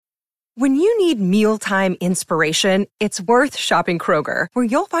When you need mealtime inspiration, it's worth shopping Kroger, where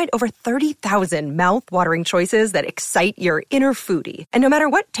you'll find over 30,000 mouth-watering choices that excite your inner foodie. And no matter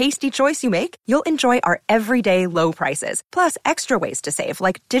what tasty choice you make, you'll enjoy our everyday low prices, plus extra ways to save,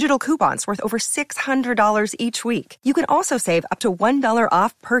 like digital coupons worth over $600 each week. You can also save up to $1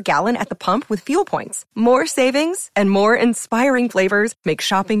 off per gallon at the pump with fuel points. More savings and more inspiring flavors make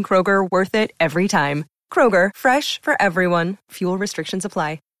shopping Kroger worth it every time. Kroger, fresh for everyone. Fuel restrictions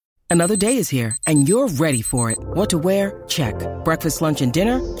apply. Another day is here, and you're ready for it. What to wear? Check. Breakfast, lunch, and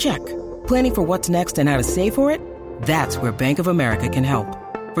dinner? Check. Planning for what's next and how to save for it? That's where Bank of America can help.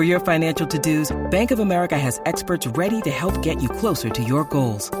 For your financial to-dos, Bank of America has experts ready to help get you closer to your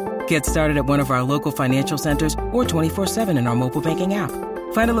goals. Get started at one of our local financial centers or 24/7 in our mobile banking app.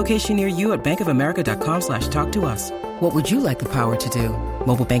 Find a location near you at bankofamerica.com/talktous. What would you like the power to do?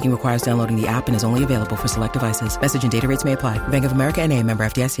 Mobile banking requires downloading the app and is only available for select devices. Message and data rates may apply. Bank of America N.A., member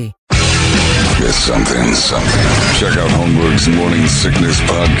FDIC. It's something. Check out Holmberg's Morning Sickness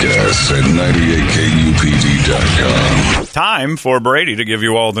Podcast at 98kupd.com. Time for Brady to give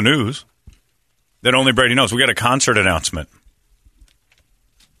you all the news that only Brady knows. We got a concert announcement.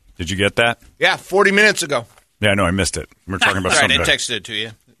 Did you get that? Yeah, 40 minutes ago. Yeah, I know. I missed it. We're talking about Right, something. I texted it to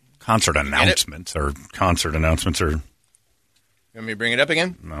you. Concert announcements or concert announcements or... You want me to bring it up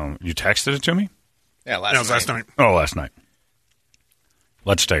again? No, you texted it to me? Yeah, last night. Oh, last night.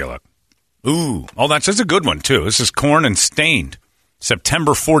 Let's take a look. Ooh. Oh, that's a good one, too. This is Korn and Stained.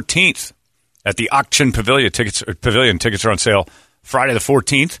 September 14th at the Auction Pavilion. Tickets are on sale Friday the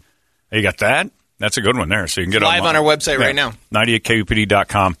 14th. You got that? That's a good one there. So you can get live on our website right now.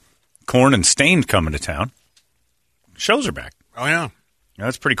 98kupd.com. Korn and Stained coming to town. Shows are back. Oh, yeah.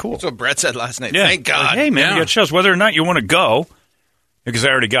 That's pretty cool. That's what Brett said last night. Yeah. Thank God. Like, hey, man, you got shows. Whether or not you want to go, because I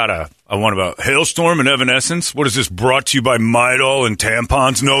already got a one about Hailstorm and Evanescence. What is this, brought to you by Midol and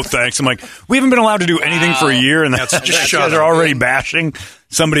tampons? No thanks. I'm like, we haven't been allowed to do anything for a year, and that's just guys are already bashing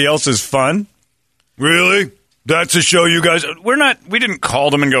somebody else's fun. Really? That's a show you guys... We didn't call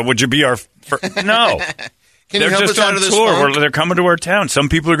them and go, would you be our... No. Can They're you help just us out on of this tour. funk? They're coming to our town. Some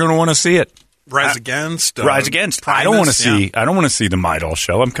people are going to want to see it. Rise Against. Primus, I don't want to see. Yeah. I don't want to see the Midol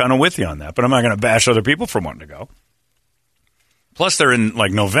show. I'm kind of with you on that, but I'm not going to bash other people for wanting to go. Plus, they're in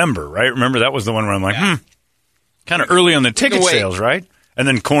like November, right? Remember that was the one where I'm like, kind of early on the ticket sales, right? And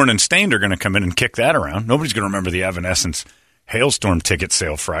then Korn and Stained are going to come in and kick that around. Nobody's going to remember the Evanescence Hailstorm ticket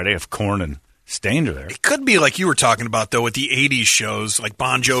sale Friday if Korn and Stained are there. It could be like you were talking about, though, with the 80s shows, like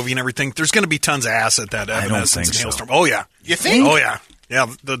Bon Jovi and everything. There's going to be tons of ass at that Evanescence and Hailstorm. So. Oh, yeah. You think? Oh, yeah. Yeah,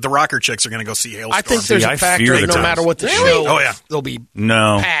 the rocker chicks are going to go see Hailstorm. I think there's a factor no matter what the show. Oh, yeah. They'll be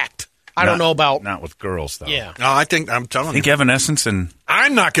No. packed. I don't know about... Not with girls, though. Yeah. No, I'm telling you. I think Evanescence and...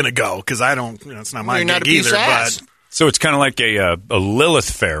 I'm not going to go because I don't... it's not my You're not gig a piece either. of ass. But So it's kind of like a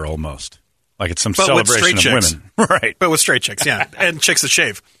Lilith fair almost. Like it's some But with celebration straight of chicks. women. Right. But with straight chicks, yeah. And chicks that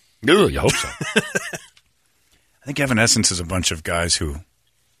shave. Ooh, you hope so. I think Evanescence is a bunch of guys who...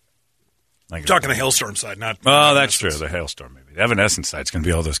 Like, Talking the Hailstorm side, not... Oh, that's true. The Hailstorm, maybe. The Evanescence side's going to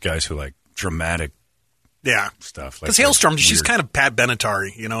be all those guys who like dramatic stuff. Because Hailstorm, she's kind of Pat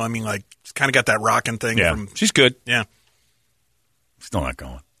Benatar, you know? I mean, like, she's kind of got that rocking thing. Yeah, she's good. Yeah. Still not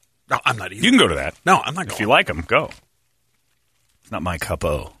going. No, I'm not either. You can go to that. No, I'm not going. If you like them, go. It's not my cup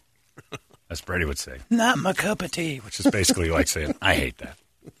o. As Brady would say. Not my cup of tea. Which is basically like saying, I hate that.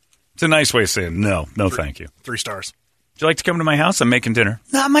 It's a nice way of saying, no, thank you. 3 stars. Would you like to come to my house? I'm making dinner.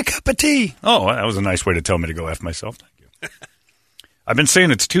 Not my cup of tea. Oh, that was a nice way to tell me to go F myself. Thank you. I've been saying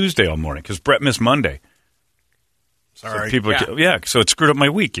it's Tuesday all morning because Brett missed Monday. Sorry. So people, so it screwed up my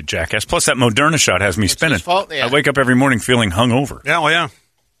week, you jackass. Plus, that Moderna shot has me spinning. his fault, yeah. I wake up every morning feeling hungover. Yeah, well, yeah.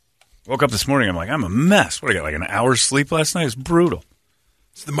 Woke up this morning, I'm like, I'm a mess. What, I got like an hour's sleep last night? It's brutal.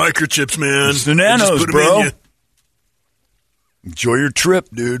 It's the microchips, man. It's the They just nanos, put 'em bro. in you. Enjoy your trip,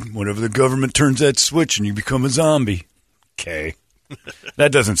 dude. Whenever the government turns that switch and you become a zombie. Okay.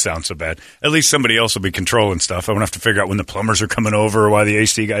 That doesn't sound so bad. At least somebody else will be controlling stuff. I won't have to figure out when the plumbers are coming over or why the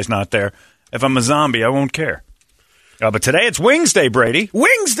AC guy's not there. If I'm a zombie, I won't care. But today it's Wings Day, Brady.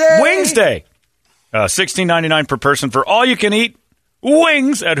 Wings Day! Wings Day. $16.99 per person for all you can eat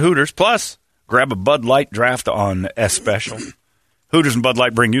wings at Hooters. Plus, grab a Bud Light draft on S Special. Hooters and Bud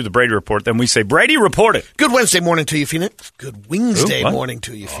Light bring you the Brady Report. Then we say, Brady, report it. Good Wednesday morning to you, Phoenix. Good Wings Ooh, Day what? morning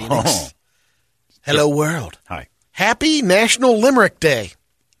to you, Phoenix. Oh. Hello, world. Hi. Happy National Limerick Day.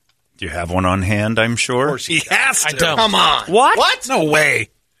 Do you have one on hand, I'm sure? He has to. I don't. Come on. What? No way.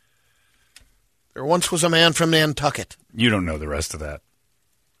 There once was a man from Nantucket. You don't know the rest of that.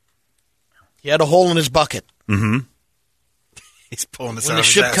 He had a hole in his bucket. Mm-hmm. He's pulling this When out the of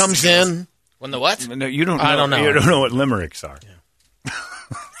his ship ass. comes in, When the what? No, you don't know. I don't know. You don't know what limericks are.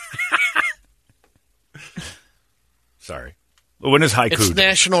 Sorry. When is haiku? It's Day?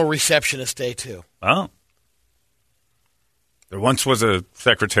 National Receptionist Day, too. Oh. There once was a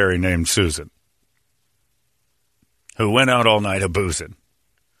secretary named Susan who went out all night a-boozing.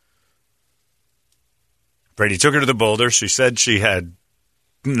 Brady took her to the Boulder. She said she had...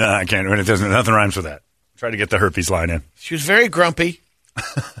 No, I can't. Nothing rhymes with that. Try to get the herpes line in. She was very grumpy.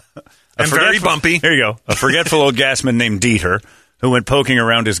 And very bumpy. Here you go. A forgetful old gasman named Dieter, who went poking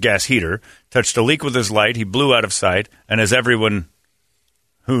around his gas heater, touched a leak with his light, he blew out of sight, and as everyone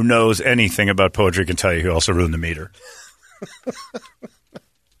who knows anything about poetry can tell you, he also ruined the meter.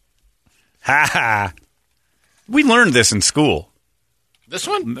 Ha ha. We learned this in school. This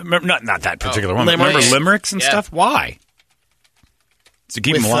one? Not that particular one. Limericks. Remember limericks and stuff? Why? To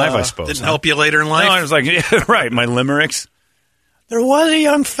keep them alive, I suppose. Didn't help you later in life? No, I was like, yeah, right, my limericks. There was a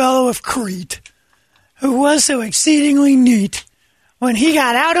young fellow of Crete who was so exceedingly neat. When he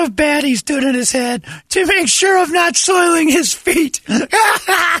got out of bed, he stood on his head to make sure of not soiling his feet. Soil!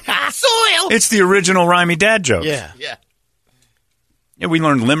 It's the original rhymey dad joke. Yeah. Yeah, we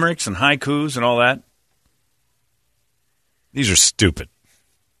learned limericks and haikus and all that. These are stupid.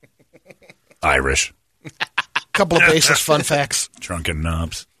 Irish. Couple of baseless fun facts. Drunken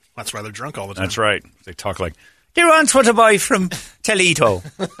knobs. That's why they're drunk all the time. That's right. They talk like, there once was a boy from Toledo.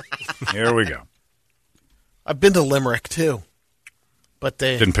 Here we go. I've been to Limerick, too. But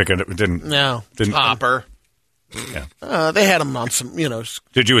they... Didn't pick it up. No. Didn't. Hopper. Yeah. They had them on some,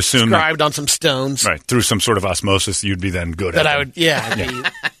 Did you assume scribed on some stones. Right. Through some sort of osmosis, you'd be then good That at I would, yeah.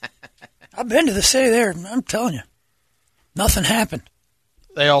 I've been to the city there. I'm telling you. Nothing happened.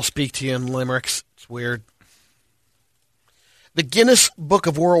 They all speak to you in limericks. It's weird. The Guinness Book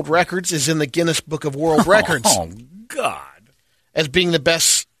of World Records is in the Guinness Book of World Records Oh, God. as being the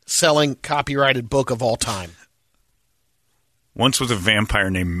best-selling copyrighted book of all time. Once was a vampire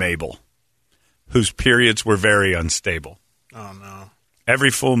named Mabel, whose periods were very unstable. Oh, no. Every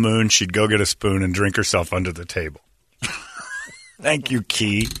full moon, she'd go get a spoon and drink herself under the table. Thank you,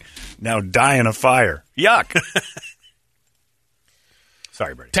 Key. Now die in a fire. Yuck.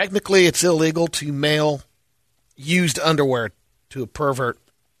 Sorry, Brady. Technically, it's illegal to mail used underwear to a pervert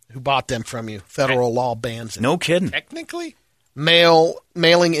who bought them from you. Federal law bans it. No kidding. Technically?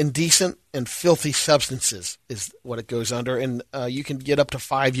 Mailing indecent and filthy substances is what it goes under, and you can get up to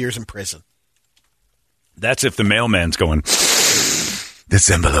 5 years in prison. That's if the mailman's going, this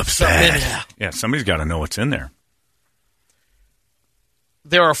envelope's bad. Yeah, somebody's got to know what's in there.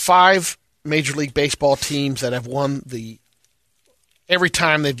 There are 5 Major League Baseball teams that have won every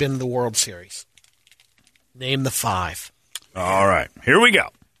time they've been in the World Series. Name the 5. All right, here we go.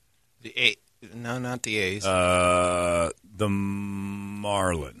 No, not the A's. The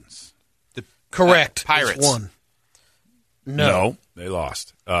Marlins. Correct. Pirates. It's 1. No. They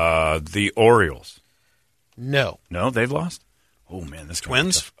lost. The Orioles. No. No, they've lost? Oh, man. This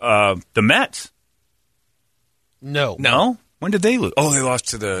Twins? The Mets. No. No? When did they lose? Oh, they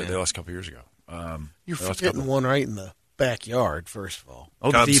lost they lost a couple years ago. You're forgetting one right in the backyard, first of all.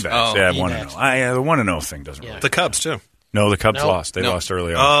 Oh, Cubs. the D-backs. Yeah, D-backs. 1-0. The 1-0 thing doesn't really. The Cubs, too. No, the Cubs No. lost. They No. lost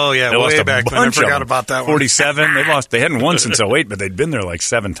early on. Oh, yeah, They way lost a back when. I bunch of forgot them. about that one. 47. They lost. They hadn't won since 08, but they'd been there like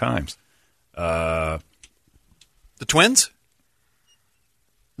 7 times. The Twins?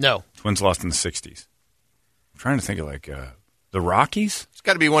 No. Twins lost in the 60s. I'm trying to think of the Rockies? It's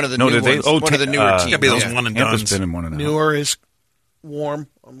got to be one of the No, new did they? ones. Oh, one of the newer teams. Gotta be those Yeah. one and Tampa's dones. been in 1-0. Newer is warm,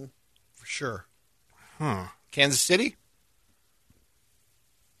 for sure. Kansas City?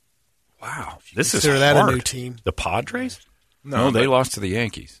 Wow. This is Consider that hard. a new team. The Padres? No, they lost to the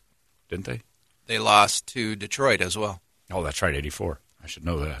Yankees. Didn't they? They lost to Detroit as well. Oh, that's right, 84. I should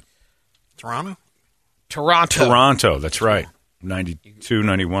know that. Toronto? Toronto, that's right. 92,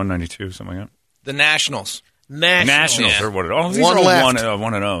 91, 92, something like that. The Nationals. Nationals. Or what? Oh, these One are all left.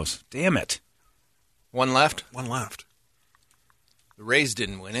 1-0s. Damn it. One left. One left. The Rays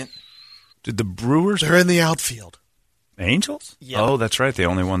didn't win it. Did the Brewers? They're in the outfield. Angels? Yep. Oh, that's right. They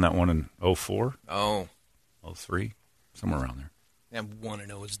only won that one in 04, Oh. 03, somewhere around there. That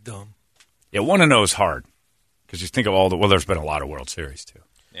 1-0 is dumb. Yeah, 1-0 is hard because you think of there's been a lot of World Series, too.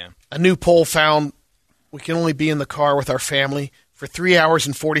 Yeah. A new poll found we can only be in the car with our family for 3 hours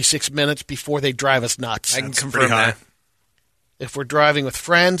and 46 minutes before they drive us nuts. I can That's confirm pretty high. that. If we're driving with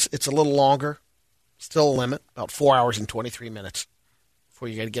friends, it's a little longer. Still a limit, about 4 hours and 23 minutes before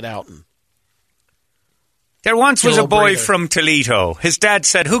you got to get out. And There once was a Little boy breather. from Toledo. His dad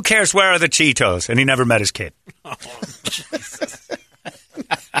said, "Who cares where are the Cheetos?" And he never met his kid.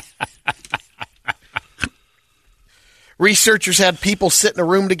 researchers had people sit in a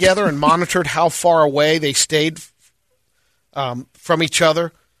room together and monitored how far away they stayed from each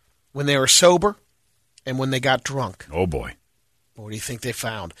other when they were sober And when they got drunk, Oh, boy. what do you think they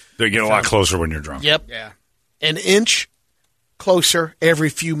found? They get a lot closer when you're drunk. Yep. Yeah. An inch closer every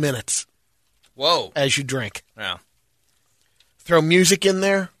few minutes Whoa. as you drink. Yeah. Throw music in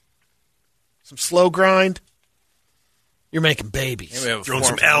there, some slow grind. You're making babies. We have a Throwing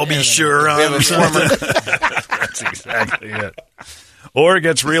some form- Albie Sure We have on. a former. That's exactly it. Or it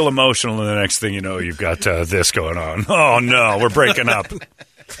gets real emotional, and the next thing you know, you've got this going on. Oh, no, we're breaking up.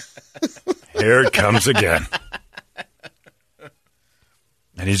 Here it comes again.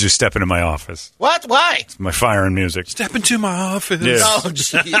 I need you to step into my office. What? Why? It's my fire and music. Step into my office. Yeah. Oh,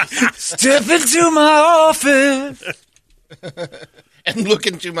 jeez. Step into my office. And look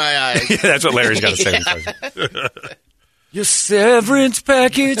into my eyes. Yeah, that's what Larry's got to say. Your severance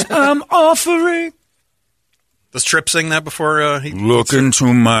package I'm offering. Does Tripp sing that before he... Look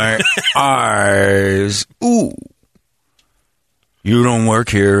into my eyes. Ooh. You don't work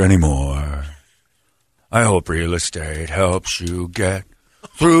here anymore. I hope real estate helps you get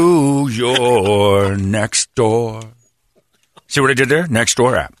through your next door. See what I did there? Next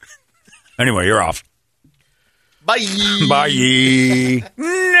door app. Anyway, you're off. Bye. Bye.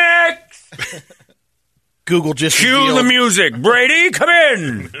 Next. Google just Cue revealed, the music. Brady, come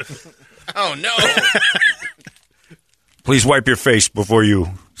in. Oh, no. Please wipe your face before you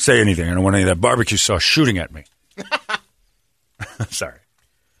say anything. I don't want any of that barbecue sauce shooting at me. Sorry.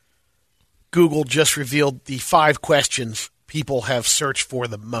 Google just revealed the 5 questions people have searched for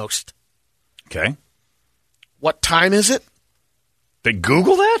the most. Okay. What time is it? They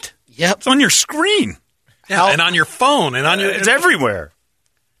Google that? Yep. It's on your screen. Yeah, and on your phone. And on your... It's everywhere.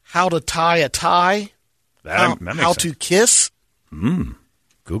 How to tie a tie? That makes How sense. to kiss?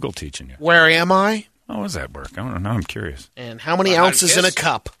 Google teaching you. Where am I? How does that work? I don't know. Now I'm curious. And how many How to ounces in a kiss?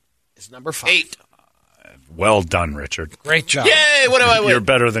 cup is number 5. 8. Well done, Richard. Great job. Yay, what do I You're win?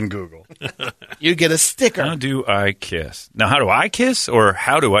 better than Google. You get a sticker. How do I kiss? Now, how do I kiss or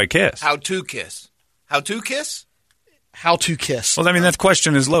how do I kiss? How to kiss. How to kiss? How to kiss. Well, I mean, that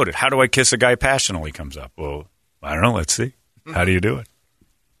question is loaded. How do I kiss a guy passionately comes up. Well, I don't know. Let's see. How do you do it?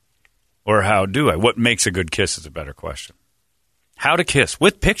 Or how do I? What makes a good kiss is a better question. How to kiss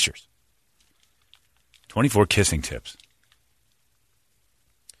with pictures. 24 kissing tips.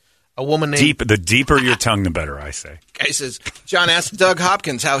 A woman named The deeper your tongue, the better, I say. Guy says, John asked Doug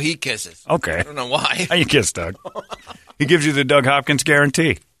Hopkins how he kisses. Okay. I don't know why. How you kiss, Doug? He gives you the Doug Hopkins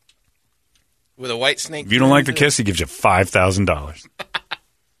guarantee. With a white snake. If you don't like the kiss, he gives you $5,000.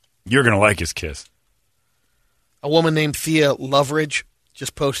 You're going to like his kiss. A woman named Thea Loveridge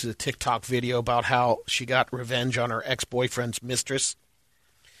just posted a TikTok video about how she got revenge on her ex-boyfriend's mistress.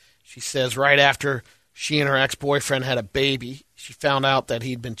 She says right after she and her ex-boyfriend had a baby, she found out that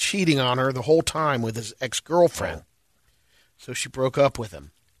he'd been cheating on her the whole time with his ex-girlfriend. So she broke up with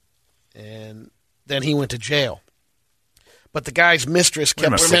him. And then he went to jail. But the guy's mistress Wait a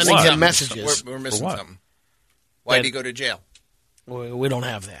kept minute, for sending what? him messages. We're missing what? something. Why did he go to jail? We don't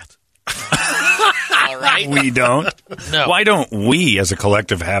have that. All right. We don't? No. Why don't we as a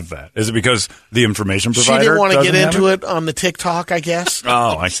collective have that? Is it because the information She provider didn't want to doesn't get have into it on the TikTok, I guess.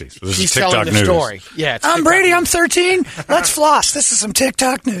 Oh, I see. So this She's is TikTok telling the news. story. Yeah, it's I'm TikTok Brady. news. I'm 13. Let's floss. This is some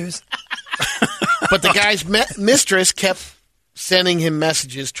TikTok news. But the guy's mistress kept sending him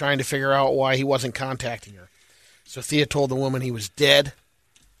messages trying to figure out why he wasn't contacting her. So Thea told the woman he was dead,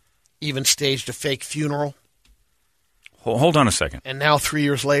 even staged a fake funeral, Hold on a second. and now 3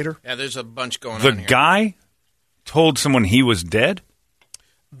 years later, Yeah, there's a bunch going The on here. guy told someone he was dead?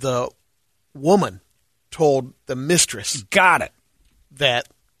 the woman told the mistress Got it. that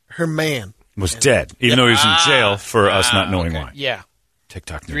her man, Was dead, even though he was in jail for us not knowing okay. why. yeah,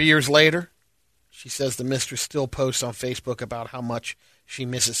 TikTok 3 news. years later, she says the mistress still posts on Facebook about how much she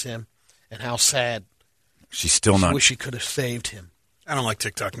misses him and how sad She's still she not. wish she could have saved him. I don't like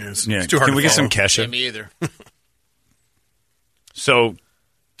TikTok news. Yeah. It's too hard Can to we get follow. some Kesha? Yeah, me either. So,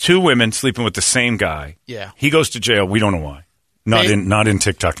 2 women sleeping with the same guy. Yeah. He goes to jail. We don't know why. Not in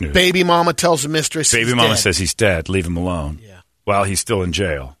TikTok news. Baby mama tells the mistress Baby he's mama dead. says he's dead. Leave him alone. Yeah. While he's still in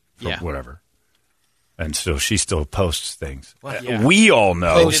jail. For Yeah. whatever. And so she still posts things. Yeah. We all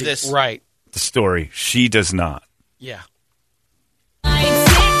know Who Posey, did this? right. the story. She does not. Yeah.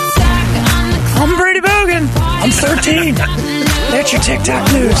 I'm Brady Bogan. I'm 13. That's your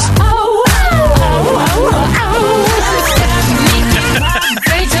TikTok news.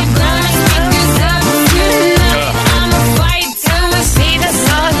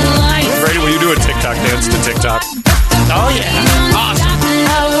 Brady, will you do a TikTok dance to TikTok? Oh, yeah.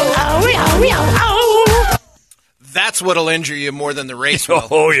 That's what'll injure you more than the race will.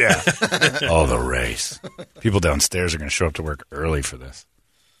 Oh, yeah. Oh, the race. People downstairs are going to show up to work early for this.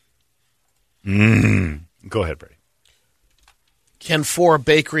 Go ahead, Brady. Ken Four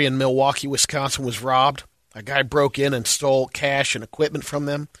Bakery in Milwaukee, Wisconsin was robbed. A guy broke in and stole cash and equipment from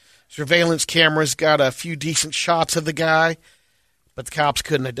them. Surveillance cameras got a few decent shots of the guy, but the cops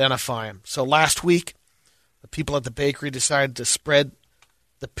couldn't identify him. So last week, the people at the bakery decided to spread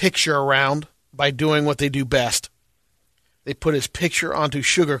the picture around by doing what they do best. They put his picture onto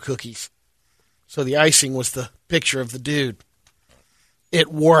sugar cookies. So the icing was the picture of the dude. It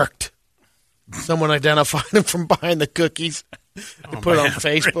worked. Someone identified him from behind the cookies and put it on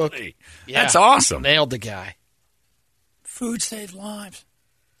Facebook. Really? Yeah, That's awesome. Nailed the guy. Food saves lives.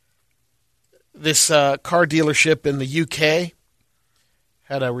 This car dealership in the UK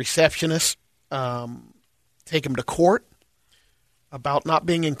had a receptionist take him to court about not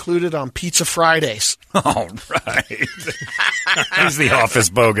being included on Pizza Fridays. All right. He's the office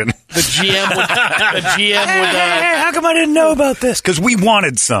bogan. The GM would Hey, how come I didn't know about this? Because we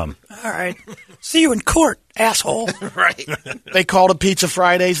wanted some. All right. See you in court, asshole. Right. they called it Pizza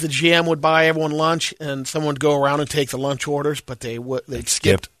Fridays. The GM would buy everyone lunch, and someone would go around and take the lunch orders, but they'd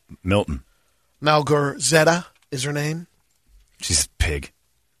skip. Milton. Malgorzata is her name. She's a pig.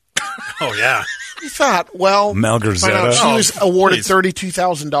 Oh, yeah. You thought, well, Malgorzata. find out she was awarded please.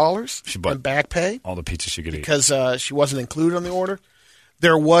 $32,000 in back pay All the pizza she could eat. because she wasn't included on the order.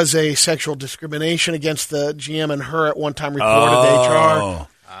 There was a sexual discrimination against the GM and her at one time reported to HR.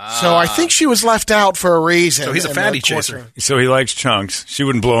 So I think she was left out for a reason. So he's a And fatty of course chaser. So he likes chunks. She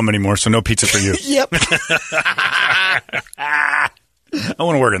wouldn't blow him anymore, so no pizza for you. Yep. I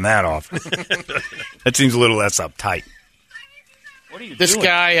want to work in that office. That seems a little less uptight. What are you This doing?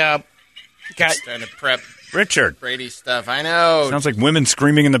 guy got Trying to prep Richard. Brady stuff. I know. Sounds like women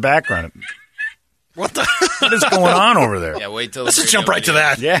screaming in the background. What the? What is going on over there? Yeah, wait till Let's the just jump right to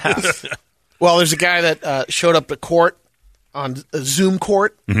video. that. Yeah. Well, there's a guy that showed up to court on a Zoom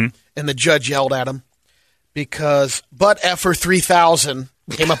court, and the judge yelled at him because Butt Effer 3000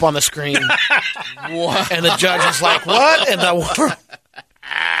 came up on the screen. What? And the judge was like, what in the world?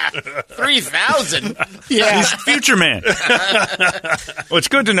 3,000? Yeah. He's future man. Well, it's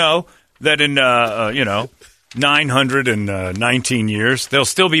good to know that in 919 years, there'll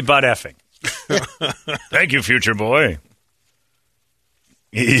still be butt effing. Thank you, future boy.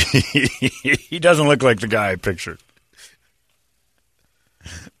 He doesn't look like the guy I pictured.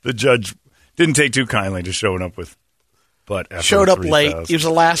 The judge didn't take too kindly to showing up with butt effing. Showed up 3,000. late. He was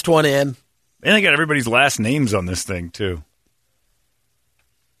the last one in. And they got everybody's last names on this thing, too.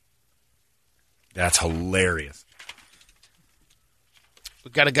 That's hilarious.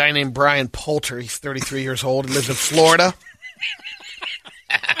 We've got a guy named Brian Poulter. He's 33 years old. He lives in Florida.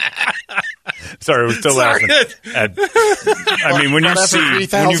 Sorry, we're still laughing. When you Butt see, effing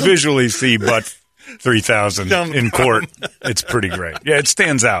 3,000? when you visually see butt 3,000 in court, it's pretty great. Yeah, it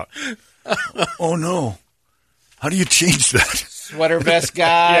stands out. Oh no! How do you change that? Sweater vest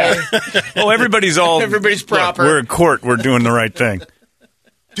guy. Oh, everybody's proper. We're at court. We're doing the right thing.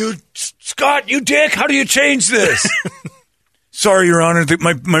 Dude, Scott, you dick! How do you change this? Sorry, Your Honor.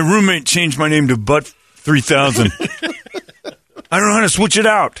 My roommate changed my name to Butt 3000. I don't know how to switch it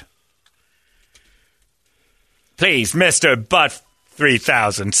out. Please, Mr. Butt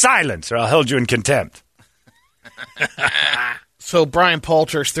 3000, silence or I'll hold you in contempt. So Brian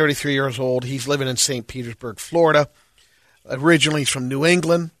Poulter is 33 years old. He's living in St. Petersburg, Florida. Originally, he's from New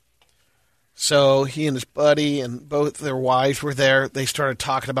England. So he and his buddy and both their wives were there. They started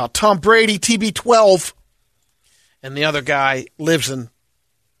talking about Tom Brady, TB12. And the other guy lives in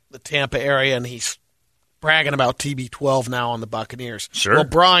the Tampa area, and he's bragging about TB12 now on the Buccaneers. Sure. Well,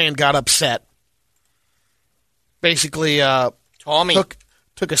 Brian got upset. Basically, Tommy.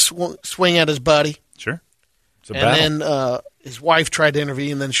 took a swing at his buddy. Sure. It's a battle. And then his wife tried to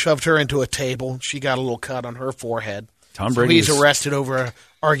intervene and then shoved her into a table. She got a little cut on her forehead. Tom So Brady he's is- arrested over an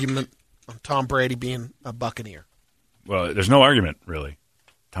argument on Tom Brady being a Buccaneer. Well, there's no argument, really.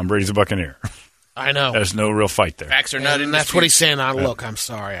 Tom Brady's a Buccaneer. I know. There's no real fight there. Facts are not in And that's what he's saying. Look, I'm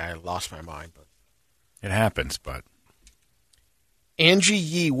sorry. I lost my mind. But It happens, but... Angie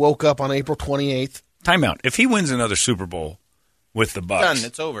Yee woke up on April 28th. Timeout. If he wins another Super Bowl with the Bucs... Done.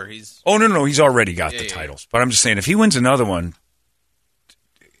 It's over. He's Oh, no. He's already got the yeah. titles. But I'm just saying, if he wins another one,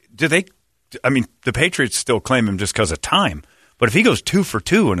 do they... I mean, the Patriots still claim him just because of time. But if he goes 2 for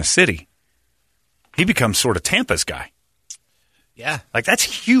 2 in a city, he becomes sort of Tampa's guy. yeah, Like, that's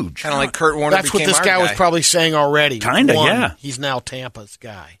huge. kind of like Kurt Warner. That's what became this our guy was probably saying already. Kinda, One, yeah. He's now Tampa's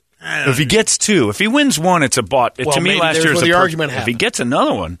guy. If he gets 2, if he wins 1, it's a bought. Well, to me, maybe last there's year, where the argument if he happened. gets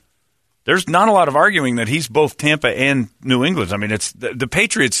another one, there's not a lot of arguing that he's both Tampa and New England. I mean, it's the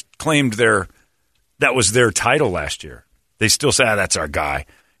Patriots claimed that was their title last year. They still say, that's our guy.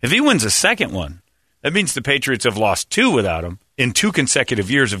 If he wins a second one, that means the Patriots have lost 2 without him in 2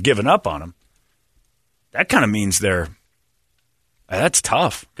 consecutive years of giving up on him. That kind of means that's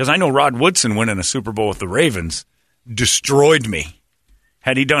tough. Because I know Rod Woodson winning a Super Bowl with the Ravens destroyed me.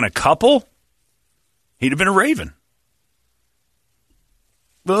 Had he done a couple, he'd have been a Raven.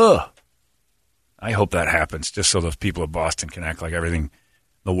 Ugh. I hope that happens, just so the people of Boston can act like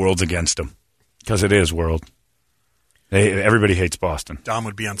the world's against them. Because it is, world. Everybody hates Boston. Dom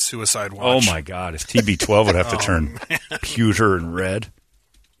would be on suicide watch. Oh, my God. His TB12 would have to turn pewter and red.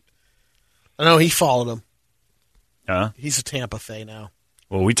 I know he followed him. Huh? He's a Tampa Fe now.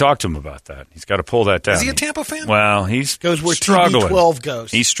 Well, we talked to him about that. He's got to pull that down. Is he a Tampa fan? Well, he's goes where struggling. TB12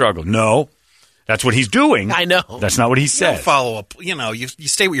 goes. He's struggled. No. That's what he's doing. I know. That's not what he You said. don't follow up. You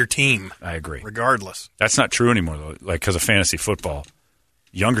stay with your team. I agree. Regardless. That's not true anymore, though. Like, because of fantasy football,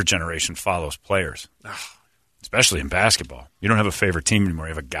 younger generation follows players, especially in basketball. You don't have a favorite team anymore.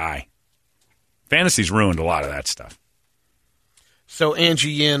 You have a guy. Fantasy's ruined a lot of that stuff. So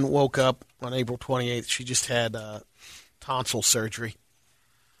Angie Yin woke up on April 28th. She just had tonsil surgery.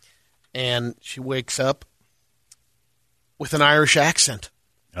 And she wakes up with an Irish accent.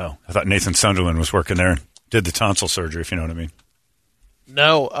 Oh, I thought Nathan Sunderland was working there and did the tonsil surgery, if you know what I mean.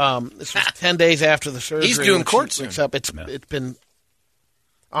 No, this was 10 days after the surgery. He's doing court she wakes soon. up. It's been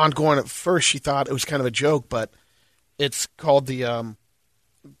ongoing. At first, she thought it was kind of a joke, but it's called the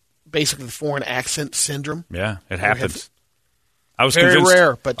basically the foreign accent syndrome. Yeah, it happens. I was Very convinced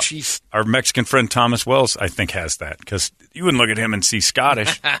rare, but she's... Our Mexican friend Thomas Wells, I think, has that, because you wouldn't look at him and see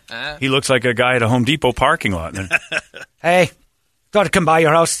Scottish. He looks like a guy at a Home Depot parking lot. Hey, got to come by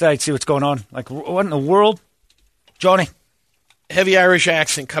your house today to see what's going on. Like, what in the world? Johnny? Heavy Irish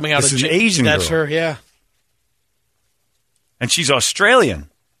accent coming out This of... is an Asian That's girl. her, yeah. And she's Australian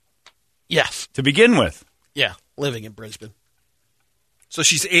Yes. to begin with. Yeah, living in Brisbane. So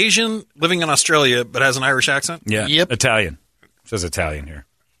she's Asian, living in Australia, but has an Irish accent? Yeah. Yep. Italian. It says Italian here.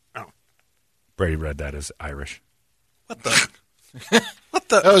 Oh. Brady read that as Irish. What the? What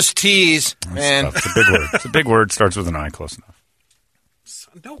the? Those T's, man. It's a big word. It's a big word. Starts with an I, close enough.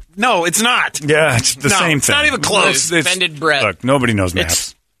 No, it's not. Yeah, it's the same it's thing. not even close. It's- Offended Brett. Look, nobody knows It's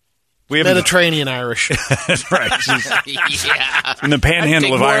maps. We haven't. Mediterranean Irish. That's right. She's Yeah. in the panhandle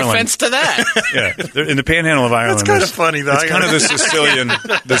Take of more Ireland. offense to that. Yeah, they're in the panhandle of Ireland. That's kind of there's- funny, though. It's kind of the Sicilian.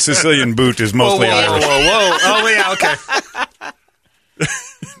 The Sicilian boot is mostly Irish. Whoa. Oh, yeah, okay.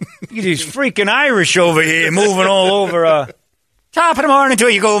 Look at these freaking Irish over here moving all over. Top of the morning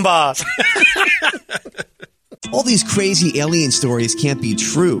to you going, boss. All these crazy alien stories can't be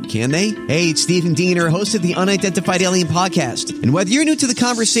true, can they? Hey, it's Stephen Diener, host of the Unidentified Alien Podcast. And whether you're new to the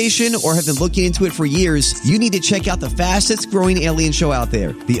conversation or have been looking into it for years, you need to check out the fastest growing alien show out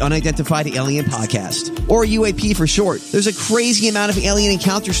there, the Unidentified Alien Podcast, or UAP for short. There's a crazy amount of alien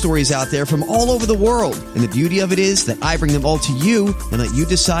encounter stories out there from all over the world. And the beauty of it is that I bring them all to you and let you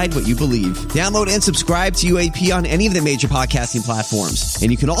decide what you believe. Download and subscribe to UAP on any of the major podcasting platforms.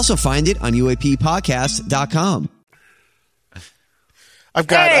 And you can also find it on UAPpodcast.com. I've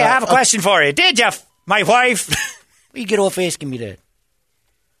got... Hey, I have a question for you. Did you, my wife? You get off asking me that.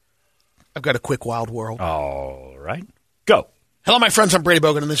 I've got a quick wild world. All right, go. Hello, my friends. I'm Brady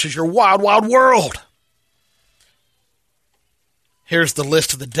Bogan, and this is your Wild Wild World. Here's the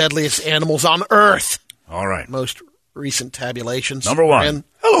list of the deadliest animals on Earth. All right. Most recent tabulations. Number one. And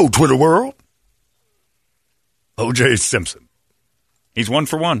Hello, Twitter world. O.J. Simpson. He's 1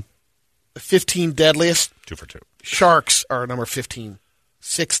 for 1. the 15 deadliest. 2 for 2. Sharks are number 15.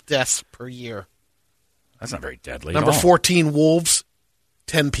 6 deaths per year. That's not very deadly. Number at all. 14, wolves.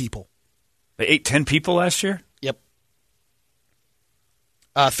 10 people. They ate 10 people last year? Yep.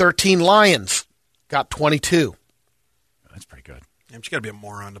 13 lions. Got 22. That's pretty good. Yeah, but you got to be a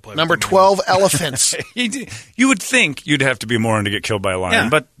moron to play Number with them. 12, elephants. You would think you'd have to be a moron to get killed by a lion, Yeah.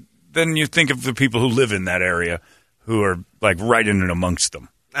 but then you think of the people who live in that area who are like right in and amongst them.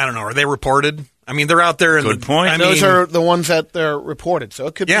 I don't know. Are they reported? I mean, they're out there in Good the... point. I Those mean, are the ones that they're reported, so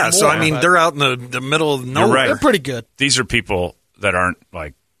it could be yeah, more. so I mean, but they're out in the middle of nowhere. right. they're pretty good. These are people that aren't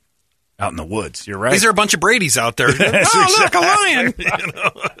like out in the woods. You're right. These are a bunch of Brady's out there. Oh, look, a lion! You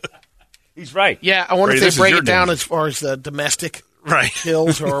know? He's right. Yeah, I wonder Brady, if this they is break your it down danger. as far as the domestic Right.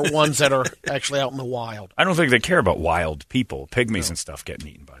 kills or ones that are actually out in the wild. I don't think they care about wild people. Pygmies and stuff getting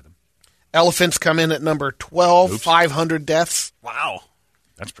eaten by them. Elephants come in at number 12, Oops. 500 deaths. Wow.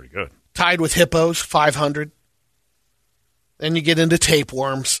 That's pretty good. Tied with hippos, 500. Then you get into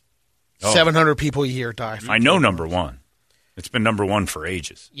tapeworms. Oh. 700 people a year die. from I know tapeworms. number one. It's been number one for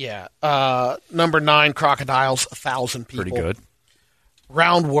ages. Yeah. Number 9, crocodiles, 1,000 people. Pretty good.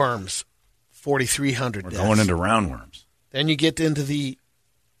 Roundworms, 4,300 We're deaths. going into roundworms. Then you get into the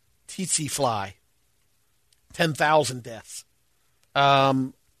tsetse fly, 10,000 deaths.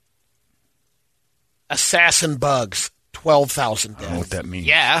 Assassin bugs, 12,000 deaths. I don't know what that means.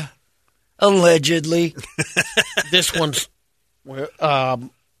 Yeah. Allegedly. This one's, what are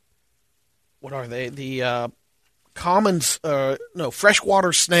they? The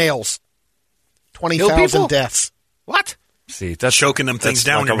freshwater snails, 20,000 deaths. What? See, that's choking them things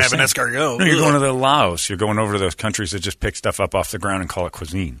down. You're having escargot. No, you're going to the Laos. You're going over to those countries that just pick stuff up off the ground and call it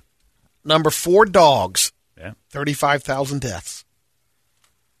cuisine. Number 4, dogs. Yeah. 35,000 deaths.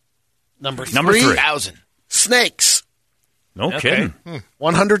 Number 3, 1,000. snakes. No kidding.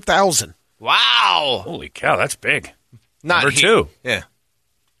 100,000. Wow. Holy cow, that's big. Not Number 2. Yeah.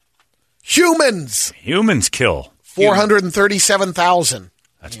 Humans. Humans kill. 437,000.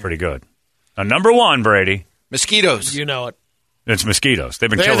 That's pretty good. Now, number 1, Brady. Mosquitoes. You know it. It's mosquitoes. They've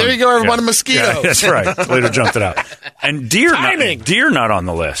been killing. There you go, everyone. Yeah. Mosquitoes. Yeah, that's right. Toledo jumped it out. And deer not on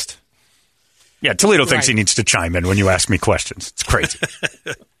the list. Yeah, Toledo thinks he needs to chime in when you ask me questions. It's crazy.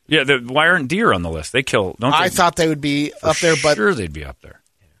 Yeah, why aren't deer on the list? They kill. Don't they? I thought they would be up there, but sure they'd be up there.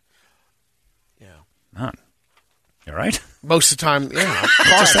 Yeah. Not. You all right? Most of the time, yeah. What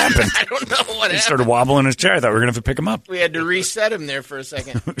just happened? I don't know what happened. He started wobbling in his chair. I thought we were going to have to pick him up. We had to reset him there for a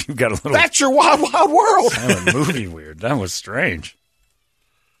second. You've got a little. That's your wild, wild world. Silent movie weird. That was strange.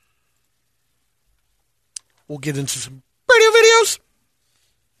 We'll get into some radio videos.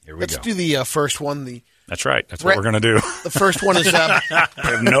 Here we Let's go. do the first one. That's right. That's what we're going to do. The first one is, We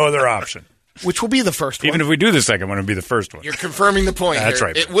have no other option. which will be the first one. Even if we do the second one, it'll be the first one. You're confirming the point. That's here.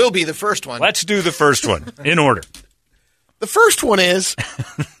 right. It will be the first one. Let's do the first one in order. The first one is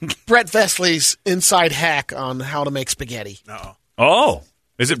Brett Vesley's inside hack on how to make spaghetti. Oh,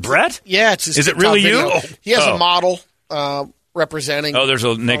 is it Brett? Yeah, it's his Is it TikTok really video. you? He has Oh. a model representing. Oh, there's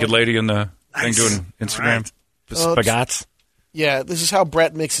a naked lady in the thing Nice. doing Instagram. Right. Spagats. Yeah, this is how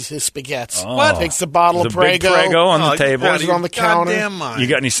Brett mixes his spaghettis. Oh. What? Takes the bottle of The big Prego. Prego on the Oh, table. Pours it on the counter. Goddamn mind. You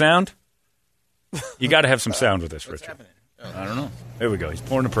got any sound? You got to have some sound with this, Richard. I don't know. There we go. He's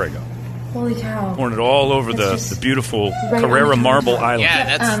pouring the Prego. Holy cow. Pouring it all over the beautiful Carrera Marble Island.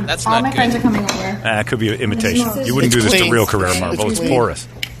 Yeah, that's all not my good. friends are coming over It could be an imitation. It's You wouldn't do this to clean. real Carrera Marble. It's clean. porous.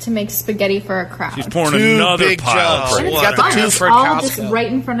 to make spaghetti for a crowd. She's pouring Two another big pile of jugs. Prego. You got the Fun. two It's for all Costco. just right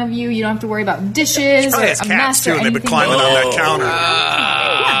in front of you. You don't have to worry about dishes or It's a cats, mess too. or They've been anything. climbing on that counter.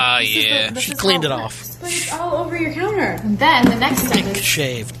 This She is cleaned all- it off. But it's all over your counter. And then the next step is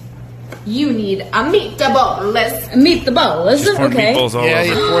Shaved. you need a meatballs. Meatballs. She's pouring Okay. meatballs all Yeah,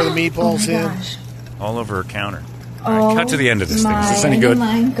 you over, pour the meatballs in. Gosh. all over her counter. All right, cut to the end of this thing. Is this any good?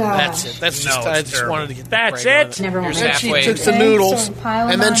 My gosh. That's it. That's just. No, I it's just wanted to get. the That's Prego on it? Never mind. And then she Halfway. took the Okay, noodles, so pile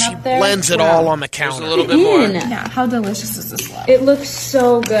 'em and then on she up there. blends it Wow. all on the There's counter. a little bit more. Yeah, how delicious does this look? It looks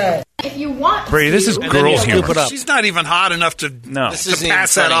so good. If you want Brady, this is to, And then you girl scoop humor. it up. She's not even hot enough to, No. This to isn't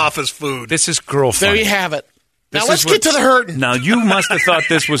pass even that funny. off as food. This is girl fun. There you have it. Now This let's is get to what's- the hurting. Now, you must have thought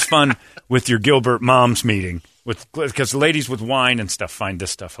this was fun with your Gilbert Moms meeting, because the ladies with wine and stuff find this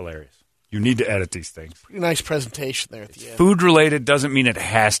stuff hilarious. You need to edit these things. Pretty nice presentation there at the end. Food related doesn't mean it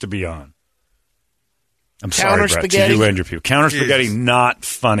has to be on. I'm sorry, Counter Brett, spaghetti. to you and your pew. Counter spaghetti, not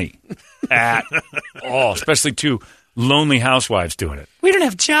funny at all, especially two lonely housewives doing it. We don't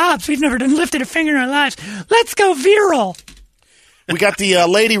have jobs. We've never lifted a finger in our lives. Let's go viral. We got the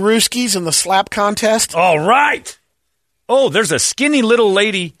Lady Rooskies in the slap contest. All right. Oh, there's a skinny little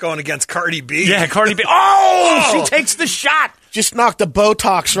lady. Going against Cardi B. Yeah, Cardi B. Oh, she takes the shot. Just knocked the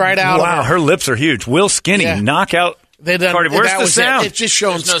Botox right out of Wow, her. her lips are huge. Will Skinny Yeah. knock out They done, Cardi. Where's that the was sound? It. It's just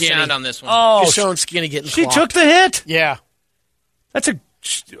showing There's no Skinny. sound on this one. Oh, Just showing Skinny getting she clocked. took the hit. Yeah. That's a.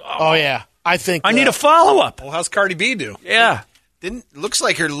 Oh, yeah. I think I need a follow up. Well, how's Cardi B do? Yeah. Looks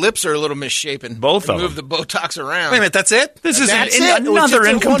like her lips are a little misshapen. Both of Move them. the Botox around. Wait a minute, that's it? This is That's an, it? It was another just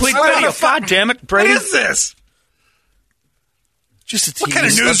in incomplete one video. spot. God damn it, What Brady. is this? Just a tease. What kind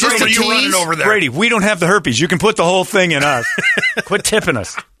of newsroom Just a are you tease. running over there? Brady, we don't have the herpes. You can put the whole thing in us. Quit tipping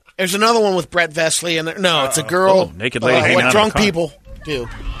us. There's another one with Brett Vesley, and no, it's a girl. Oh, naked lady hanging what out of drunk a car. people do.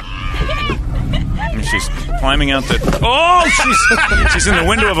 And she's climbing out the. Oh, she's in the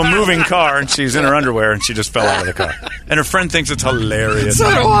window of a moving car, and she's in her underwear, and she just fell out of the car. And her friend thinks it's hilarious. So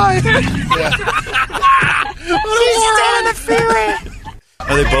do I.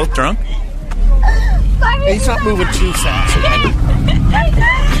 Are they both drunk? He's not moving too fast.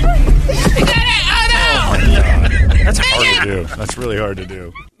 That's hard to do. That's really hard to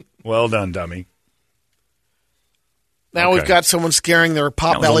do. Well done, dummy. Now Okay. we've got someone scaring their That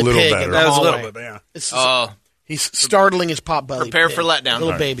was a potbelly little pig. better. In the That was a hallway. little bit, yeah. This is- Oh, he's startling his potbelly Prepare pig. for letdown. Little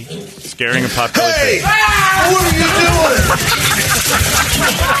All right. baby. Scaring a potbelly pig. What are you doing?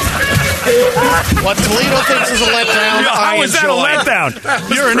 What Toledo thinks is a letdown, How is that a letdown?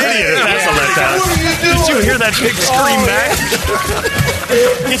 You're an idiot if that's a letdown. Did you hear that pig scream back?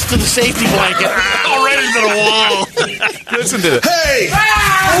 Gets to the safety blanket. Right into the wall. Listen to it. Hey!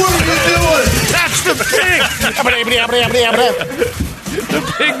 What are you doing? That's the pig. The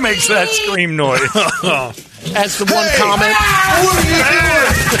pig makes that scream noise. That's the one comment. What are you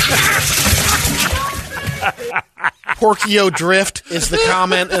doing? Porcio Drift is the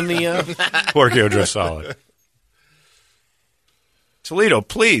comment in the... Porcio Drift solid. Toledo,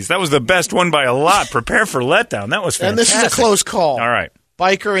 please. That was the best one by a lot. Prepare for letdown. That was fantastic. And this is a close call. All right.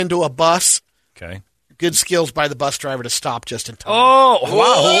 Biker into a bus. Okay. Good skills by the bus driver to stop just in time. Oh,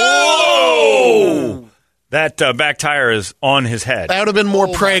 wow. Whoa. That back tire is on his head. That would have been more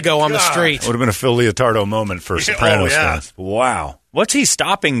Prego on the street. It would have been a Phil Leotardo moment for Sopranos fans. Wow. What's he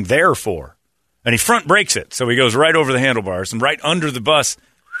stopping there for? And he front brakes it, so he goes right over the handlebars and right under the bus.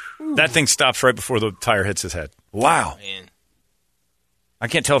 That thing stops right before the tire hits his head. Wow. Man. I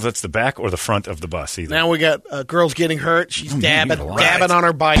can't tell if that's the back or the front of the bus either. Now we got girls getting hurt. She's dabbing on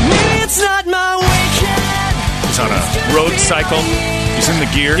her bike. It's not my weekend. He's on a road cycle. He's in the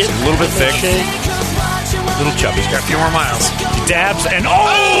gears. He's a little bit thick. Little chubby. Got a few more miles. He dabs and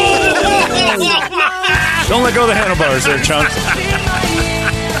don't let go of the handlebars there, chunk.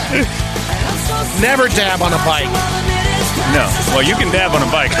 Never dab on a bike. No. Well, you can dab on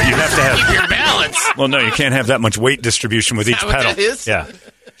a bike, but you have to have... Keep your balance. Well, no, you can't have that much weight distribution with each that what pedal. that is? Yeah.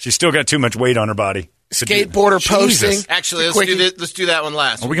 She's still got too much weight on her body. Skateboarder posting. Actually, let's do that one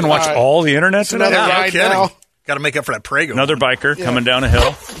last. Are we going to watch all the internet today? Another guy now. Got to make up for that Prego. Another biker coming down a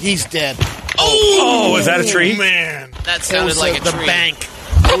hill. He's dead. Oh, is that a tree? Man. That sounded like a the tree. bank.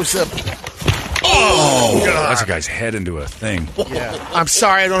 It was a... Oh, that's a guy's head into a thing. Yeah. I'm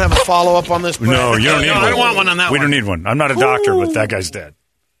sorry, I don't have a follow-up on this. No, you don't need one. I don't want one on that We one. don't need one. I'm not a doctor, but that guy's dead.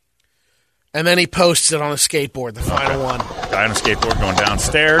 And then he posts it on a skateboard, the final one. Guy on a skateboard going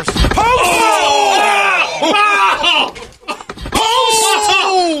downstairs.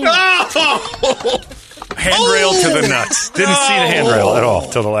 Handrail to the nuts. Didn't see the handrail at all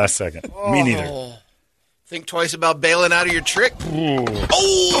till the last second. Me neither. Think twice about bailing out of your trick.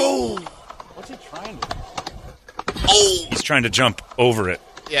 What's he trying to do? He's trying to jump over it.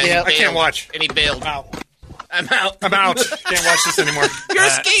 Yeah, I can't watch. And he bailed. I'm out. I'm out. Can't watch this anymore. You're a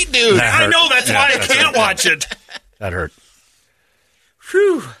skate dude. That I hurt. know, that's Yeah, why I that's can't hurt. watch it. That hurt.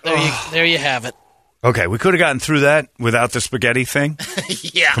 Whew. There you have it. Okay, we could have gotten through that without the spaghetti thing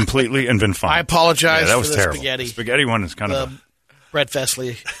Yeah. completely and been fine. I apologize that was for the terrible. spaghetti. The spaghetti one is kind of... The Brett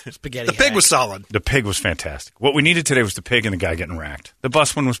Vesley spaghetti. The pig hack. was solid. The pig was fantastic. What we needed today was the pig and the guy getting racked. The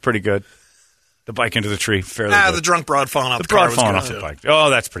bus one was pretty good. The bike into the tree, fairly good. The drunk broad falling off The the car broad was falling good off too. the bike. Oh,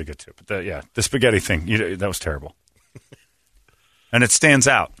 that's pretty good too. But the spaghetti thing, that was terrible. And it stands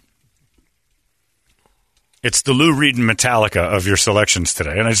out. It's the Lou Reed and Metallica of your selections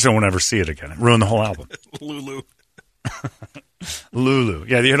today, and I just don't want to ever see it again. It ruined the whole album. Lulu. Lulu.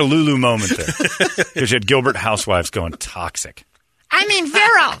 Yeah, you had a Lulu moment there. Because you had Gilbert Housewives going toxic. I mean,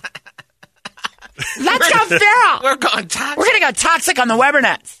 Vero. Let's go, Vero. We're going toxic. We're going to go toxic on the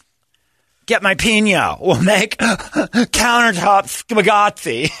Webernets. Get my pino. We'll make countertop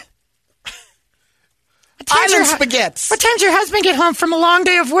spaghetti. Island spaghettis. What time's your husband get home from a long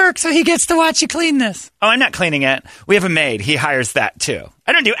day of work so he gets to watch you clean this? Oh, I'm not cleaning it. We have a maid. He hires that, too.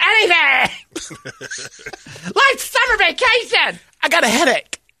 I don't do anything. Life's summer vacation. I got a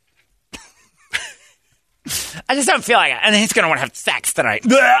headache. I just don't feel like it. And he's going to want to have sex tonight.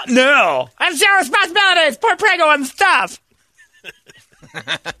 No. I have zero responsibilities. Poor Prego and stuff.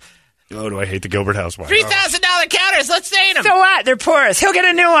 Oh, do I hate the Gilbert Housewives. $3,000 counters. Let's stain them. So what? They're porous. He'll get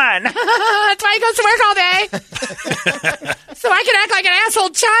a new one. That's why he goes to work all day. So I can act like an asshole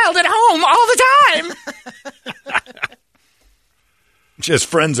child at home all the time. She has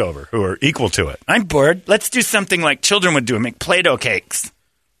friends over who are equal to it. I'm bored. Let's do something like children would do and make Play-Doh cakes.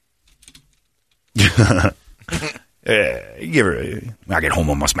 Give her. I get home,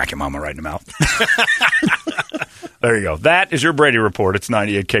 I'm gonna smack your mama right in the mouth. There you go. That is your Brady report. It's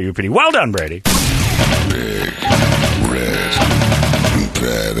 98 KUPD. Well done, Brady. Big, red,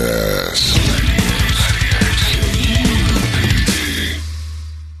 badass.